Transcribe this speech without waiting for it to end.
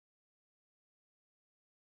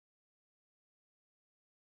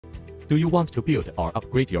Do you want to build or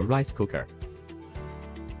upgrade your rice cooker?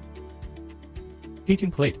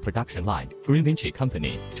 Heating plate production line, Davinci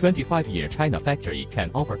Company, 25-year China factory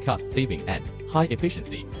can offer cost-saving and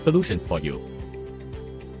high-efficiency solutions for you.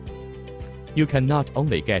 You can not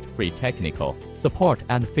only get free technical support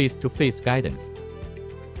and face-to-face guidance,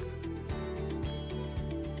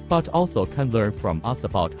 but also can learn from us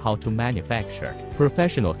about how to manufacture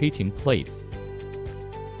professional heating plates.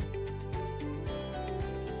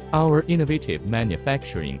 Our innovative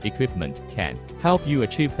manufacturing equipment can help you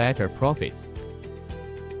achieve better profits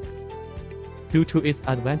due to its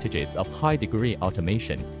advantages of high degree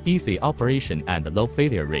automation, easy operation, and low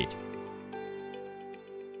failure rate.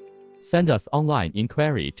 Send us online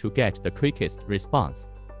inquiry to get the quickest response.